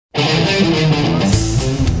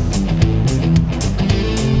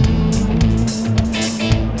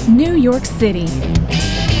York City.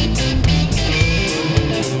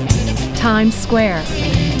 Times Square.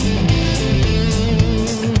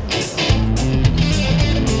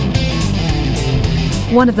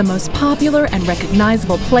 One of the most popular and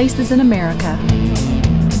recognizable places in America.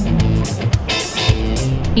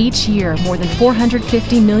 Each year, more than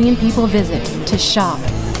 450 million people visit to shop,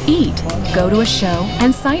 eat, go to a show,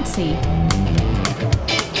 and sightsee.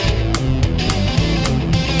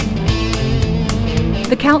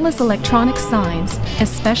 The countless electronic signs,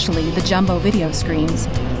 especially the jumbo video screens,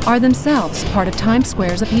 are themselves part of Times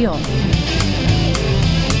Square's appeal.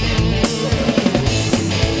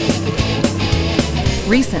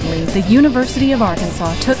 Recently, the University of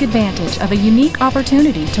Arkansas took advantage of a unique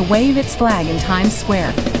opportunity to wave its flag in Times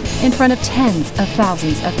Square in front of tens of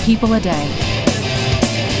thousands of people a day.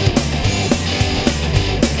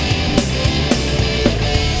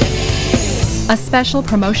 A special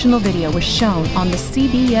promotional video was shown on the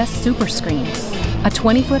CBS Superscreen, a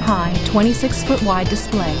 20-foot-high, 26-foot-wide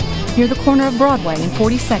display near the corner of Broadway and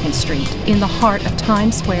 42nd Street in the heart of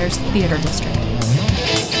Times Square's theater district.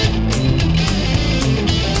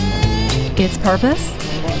 Its purpose?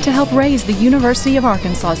 To help raise the University of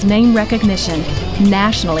Arkansas's name recognition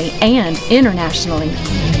nationally and internationally.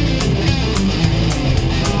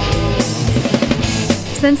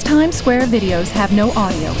 Since Times Square videos have no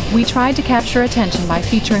audio, we tried to capture attention by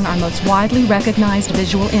featuring our most widely recognized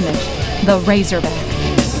visual image, the Razorback.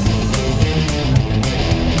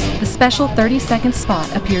 The special 30-second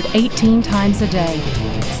spot appeared 18 times a day,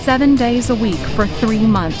 7 days a week for 3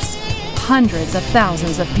 months. Hundreds of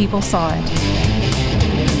thousands of people saw it.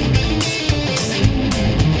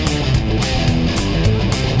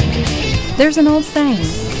 There's an old saying,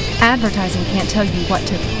 advertising can't tell you what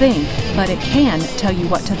to think, but it can tell you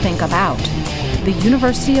what to think about. The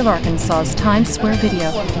University of Arkansas's Times Square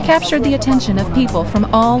video captured the attention of people from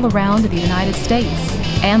all around the United States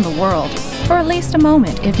and the world for at least a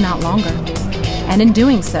moment, if not longer. And in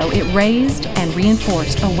doing so, it raised and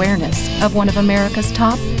reinforced awareness of one of America's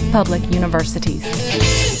top public universities.